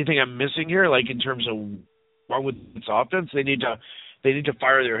anything I'm missing here, in terms of wrong with its offense? They need to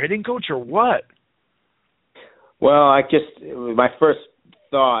fire their hitting coach or what? Well, my first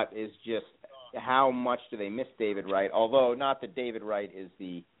thought is just how much do they miss David Wright? Although not that David Wright is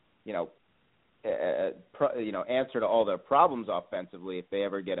the answer to all their problems offensively if they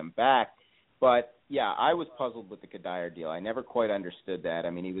ever get him back. But yeah, I was puzzled with the Kadire deal. I never quite understood that. I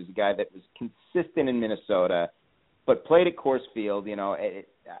mean, he was a guy that was consistent in Minnesota, but played at Coors Field.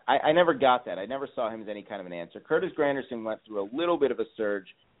 I never got that. I never saw him as any kind of an answer. Curtis Granderson went through a little bit of a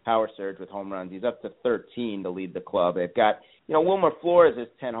power surge with home runs. He's up to 13 to lead the club. They've got, Wilmer Flores has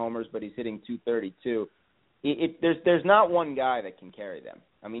 10 homers, but he's hitting .232. There's not one guy that can carry them.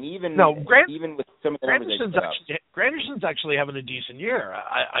 I mean, even with some of the numbers they put up. Granderson's actually having a decent year.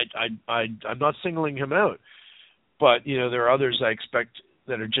 I'm not singling him out, but there are others I expect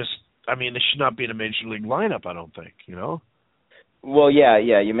that are just. I mean, they should not be in a major league lineup. I don't think. Well, yeah.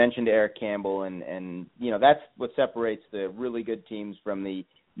 You mentioned Eric Campbell, and that's what separates the really good teams from the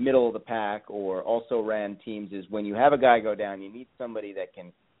middle of the pack or also ran teams. Is when you have a guy go down, you need somebody that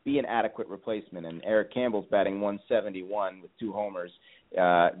can be an adequate replacement. And Eric Campbell's batting .171 with 2 homers.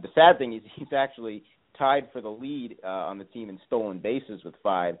 The sad thing is he's actually tied for the lead on the team in stolen bases with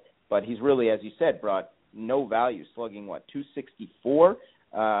 5, but he's really, as you said, brought no value, slugging, .264?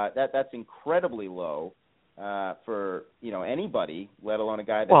 That's incredibly low for anybody, let alone a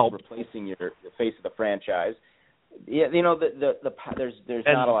guy that's replacing the face of the franchise. Yeah, there's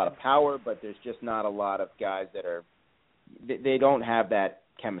not a lot of power, but there's just not a lot of guys that are. They don't have that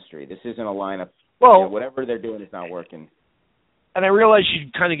chemistry. This isn't a lineup. Well, whatever they're doing is not working. And I realize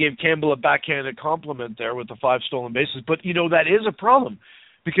you kind of gave Campbell a backhanded compliment there with the 5 stolen bases, but that is a problem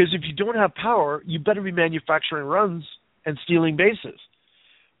because if you don't have power, you better be manufacturing runs and stealing bases,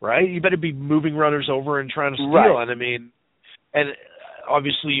 right? You better be moving runners over and trying to steal. Right. And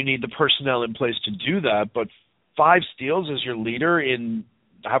obviously you need the personnel in place to do that, but 5 steals as your leader in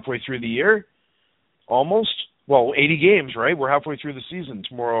halfway through the year, almost. Well, 80 games, right? We're halfway through the season.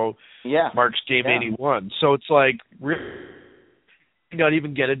 Tomorrow marks game 81. So it's like really not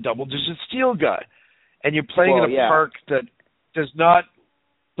even get a double-digit steal guy. And you're playing in a park that does not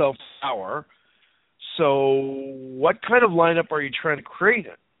self-power. So what kind of lineup are you trying to create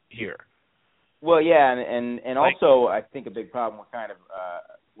here? Well, yeah, and also I think a big problem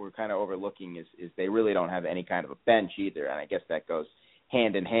we're kind of overlooking is they really don't have any kind of a bench either, and I guess that goes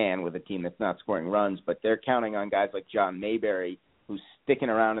hand in hand with a team that's not scoring runs, but they're counting on guys like John Mayberry, who's sticking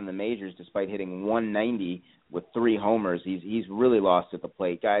around in the majors despite hitting .190 with 3 homers. He's really lost at the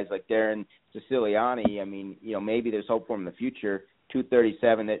plate. Guys like Darren Siciliani, maybe there's hope for him in the future.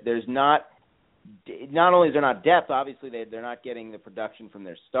 .237. There's not only is there not depth, obviously they're not getting the production from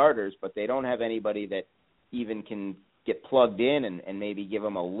their starters, but they don't have anybody that even can get plugged in and maybe give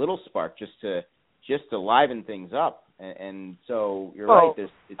them a little spark just to liven things up. And so you're right.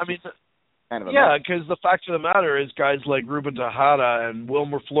 Kind of because the fact of the matter is guys like Ruben Tejada and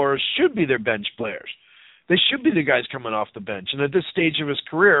Wilmer Flores should be their bench players. They should be the guys coming off the bench. And at this stage of his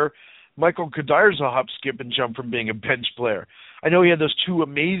career, Michael Kadire's a hop, skip, and jump from being a bench player. I know he had those 2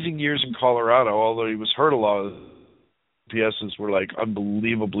 amazing years in Colorado, although he was hurt a lot. Of PSs were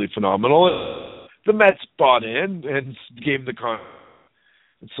unbelievably phenomenal. The Mets bought in and gave him the con.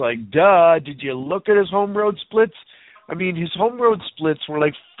 It's duh, did you look at his home road splits? His home road splits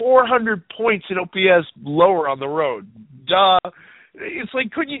were 400 points in OPS lower on the road. Duh. It's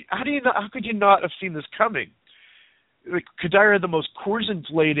how could you not have seen this coming? Kadire had the most Coors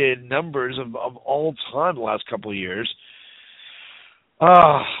inflated numbers of all time the last couple of years.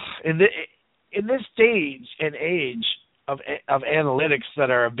 Uh, in the in this stage and age of analytics that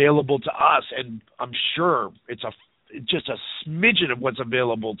are available to us, and I'm sure it's just a smidgen of what's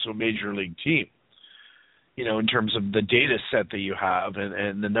available to a major league team. You know, in terms of the data set that you have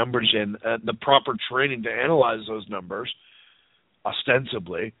and the numbers and the proper training to analyze those numbers,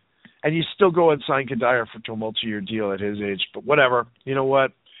 ostensibly, and you still go and sign Kadire to a multi-year deal at his age. But whatever, you know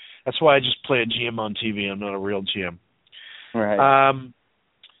what? That's why I just play a GM on TV. I'm not a real GM. Right.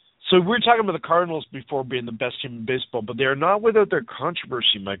 So we were talking about the Cardinals before being the best team in baseball, but they are not without their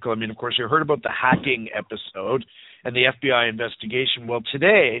controversy, Michael. I mean, of course, you heard about the hacking episode and the FBI investigation. Well,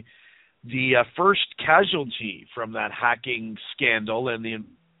 today, the first casualty from that hacking scandal and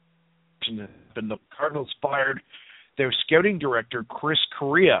the Cardinals fired their scouting director, Chris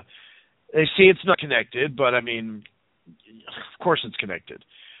Correa. They say it's not connected, but I mean, of course it's connected.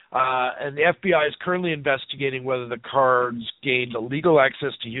 And the FBI is currently investigating whether the Cards gained illegal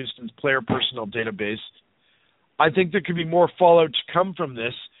access to Houston's player personnel database. I think there could be more fallout to come from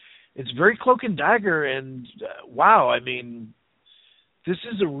this. It's very cloak and dagger, and wow, I mean, this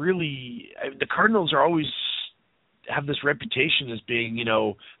is the Cardinals are always have this reputation as being, you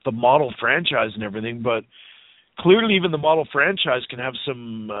know, the model franchise and everything, but clearly even the model franchise can have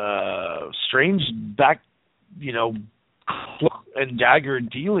some strange cloak and dagger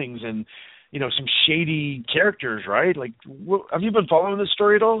dealings and, you know, some shady characters, right? Like, have you been following this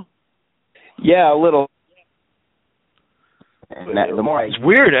story at all? Yeah, a little. And the more it's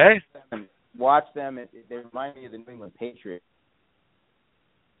weird, eh? Watch them, they remind me of the New England Patriots.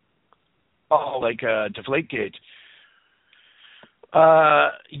 Oh, like Deflategate.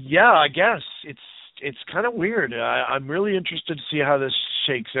 Yeah, I guess it's kind of weird. I'm really interested to see how this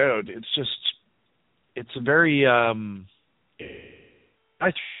shakes out. It's a very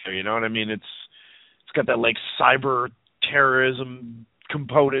you know what I mean? It's got that like cyber terrorism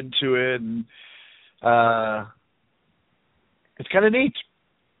component to it, and it's kind of neat.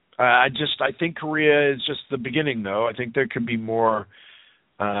 I think Korea is just the beginning, though. I think there could be more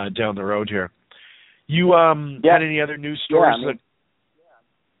down the road here. You had any other news stories? Yeah,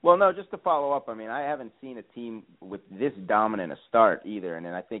 well, no, just to follow up, I mean, I haven't seen a team with this dominant a start either, and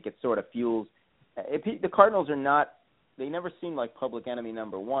then I think it sort of fuels the Cardinals are not, they never seem like public enemy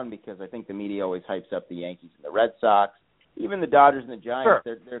number one, because I think the media always hypes up the Yankees and the Red Sox. Even the Dodgers and the Giants,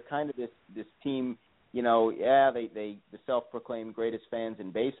 sure. They're kind of this team, you know, they the self-proclaimed greatest fans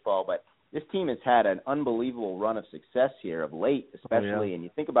in baseball, but this team has had an unbelievable run of success here of late, especially, and you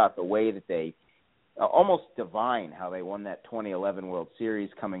think about the way that they almost divine how they won that 2011 World Series,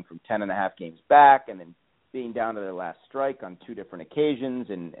 coming from 10.5 games back and then being down to their last strike on two different occasions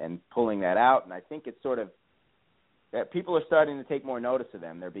and pulling that out. And I think it's sort of that people are starting to take more notice of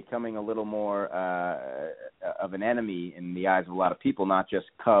them. They're becoming a little more of an enemy in the eyes of a lot of people, not just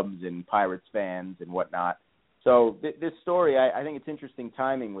Cubs and Pirates fans and whatnot. So this story, I think it's interesting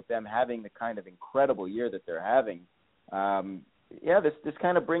timing with them having the kind of incredible year that they're having. This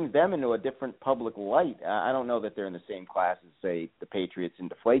kind of brings them into a different public light. I don't know that they're in the same class as, say, the Patriots in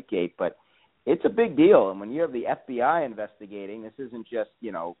Deflategate, but it's a big deal. And when you have the FBI investigating, this isn't just,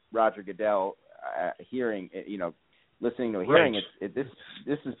 you know, Roger Goodell hearing, you know, listening to a hearing. Right.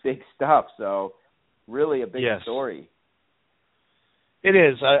 This is big stuff. So really a big story. It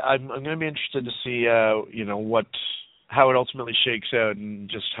is. I'm going to be interested to see, you know, how it ultimately shakes out and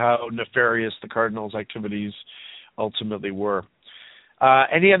just how nefarious the Cardinals' activities ultimately were.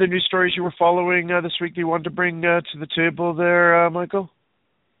 Any other news stories you were following this week that you wanted to bring to the table there, Michael?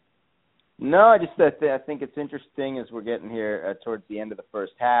 No, I think it's interesting as we're getting here towards the end of the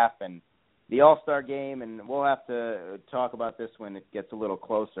first half and the All-Star game, and we'll have to talk about this when it gets a little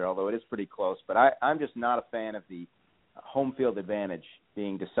closer, although it is pretty close. But I'm just not a fan of the home field advantage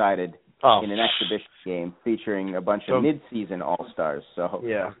being decided in an exhibition game featuring a bunch of mid-season All-Stars. So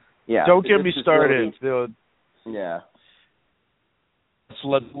yeah. Don't get me started. It's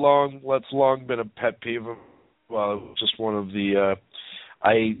long been a pet peeve. Well, just one of the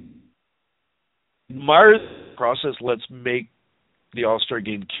I admire the process. Let's make the All-Star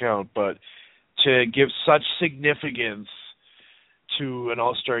game count, but to give such significance to an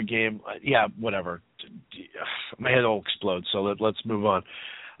All-Star game, whatever. My head will explode. So let's move on.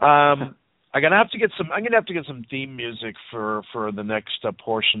 I'm gonna have to get some theme music for the next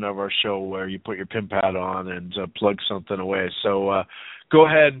portion of our show where you put your pimp hat on and plug something away. So go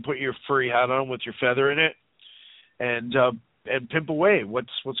ahead and put your furry hat on with your feather in it, and pimp away. What's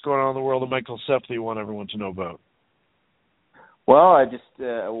going on in the world of Michael Seff that you want everyone to know about? Well, I just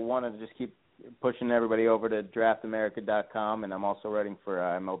wanted to just keep pushing everybody over to draftamerica.com, and I'm also writing for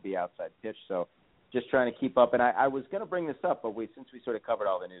MLB Outside Pitch. So just trying to keep up. And I was going to bring this up, but since we sort of covered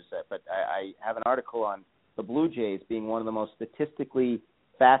all the news, but I have an article on the Blue Jays being one of the most statistically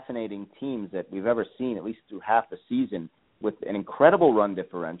fascinating teams that we've ever seen, at least through half the season, with an incredible run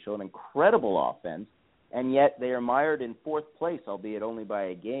differential, an incredible offense, and yet they are mired in fourth place, albeit only by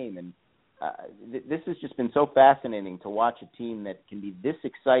a game. And this has just been so fascinating to watch a team that can be this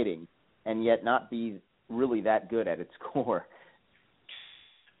exciting and yet not be really that good at its core.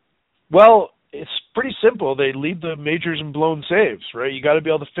 Well, it's pretty simple. They lead the majors in blown saves, right? You got to be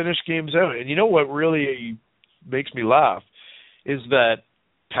able to finish games out. And you know what really makes me laugh is that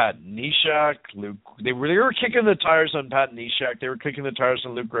Pat Neshek, they were kicking the tires on Pat Neshek. They were kicking the tires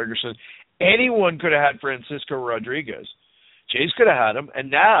on Luke Gregerson. Anyone could have had Francisco Rodriguez. Jays could have had him, and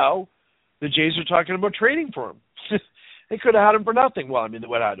now the Jays are talking about trading for him. They could have had him for nothing. Well, I mean, they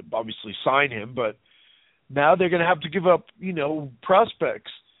would have had to obviously sign him, but now they're going to have to give up,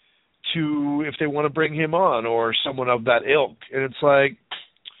 prospects to if they want to bring him on or someone of that ilk. And it's like,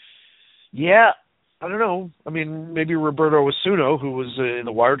 yeah, I don't know. I mean, maybe Roberto Osuna, who was in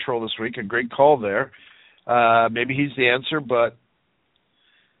the wire troll this week, a great call there. Maybe he's the answer, but,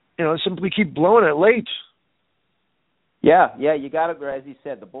 simply keep blowing it late. Yeah, you got it. As you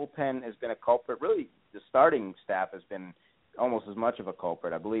said, the bullpen has been a culprit. Really, the starting staff has been almost as much of a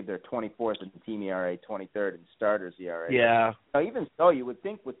culprit. I believe they're 24th in team ERA, 23rd in starters ERA. Yeah. Now, even so, you would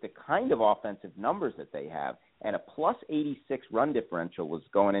think with the kind of offensive numbers that they have and a plus 86 run differential was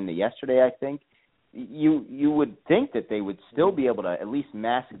going into yesterday, I think, you would think that they would still be able to at least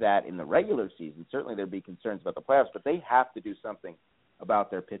mask that in the regular season. Certainly there'd be concerns about the playoffs, but they have to do something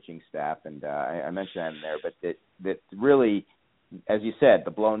about their pitching staff, and I mentioned that in there, but that really, as you said,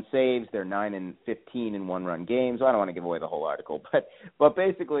 the blown saves, they're 9-15 in one-run games. I don't want to give away the whole article, but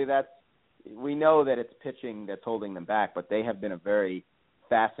basically we know that it's pitching that's holding them back, but they have been a very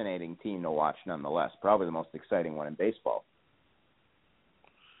fascinating team to watch nonetheless, probably the most exciting one in baseball.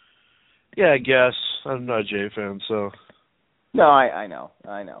 Yeah, I guess. I'm not a Jay fan, so. No, I know.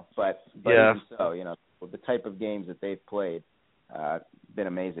 But yeah. Even so, the type of games that they've played, been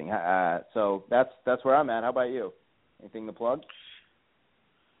amazing. So that's where I'm at. How about you? Anything to plug?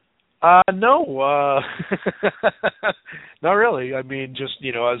 No, not really. I mean, just,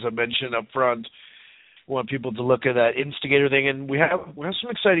 as I mentioned up front, want people to look at that instigator thing, and we have some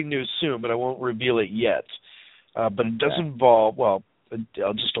exciting news soon, but I won't reveal it yet. But it does involve,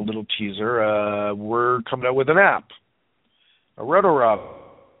 just a little teaser. We're coming out with an app, a RotoRob.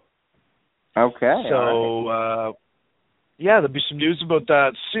 Okay. So, there'll be some news about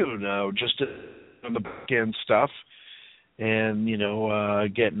that soon. Just on the back end stuff, and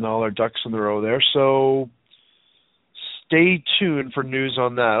getting all our ducks in the row there. So stay tuned for news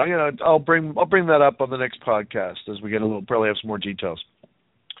on that. I'll bring that up on the next podcast as we get probably have some more details.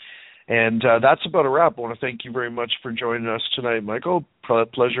 And that's about a wrap. I want to thank you very much for joining us tonight, Michael.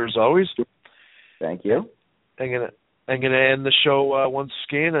 Pleasure as always. Thank you. I'm gonna end the show once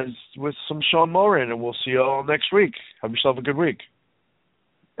again with some Sean Mulray, and we'll see you all next week. Have yourself a good week.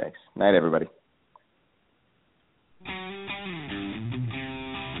 Thanks. Night, everybody.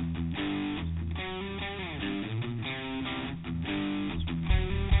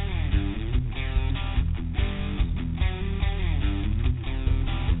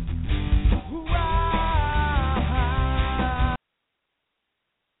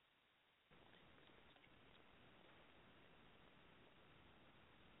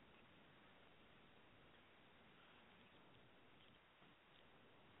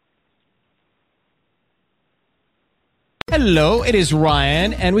 Hello, it is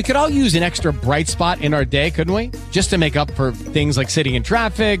Ryan, and we could all use an extra bright spot in our day, couldn't we? Just to make up for things like sitting in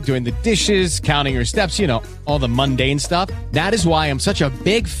traffic, doing the dishes, counting your steps, all the mundane stuff. That is why I'm such a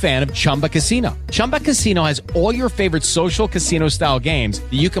big fan of Chumba Casino. Chumba Casino has all your favorite social casino-style games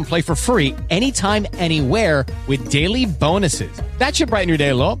that you can play for free anytime, anywhere with daily bonuses. That should brighten your day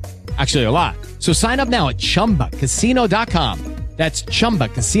a little. Actually, a lot. So sign up now at ChumbaCasino.com. That's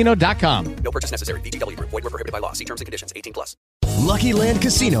ChumbaCasino.com. No purchase necessary. VGW Group. Void where prohibited by law. See terms and conditions. 18+. Lucky Land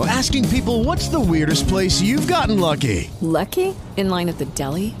Casino, asking people, what's the weirdest place you've gotten lucky? Lucky? In line at the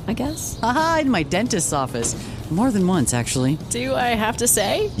deli, I guess? Aha, in my dentist's office. More than once, actually. Do I have to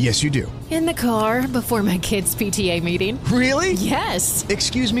say? Yes, you do. In the car before my kids' PTA meeting. Really? Yes.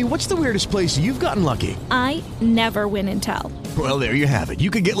 Excuse me, what's the weirdest place you've gotten lucky? I never win and tell. Well, there you have it. You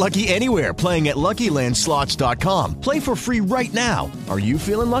can get lucky anywhere, playing at LuckyLandSlots.com. Play for free right now. Are you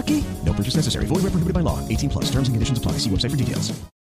feeling lucky? No purchase necessary. Void where prohibited by law. 18+. Terms and conditions apply. See website for details.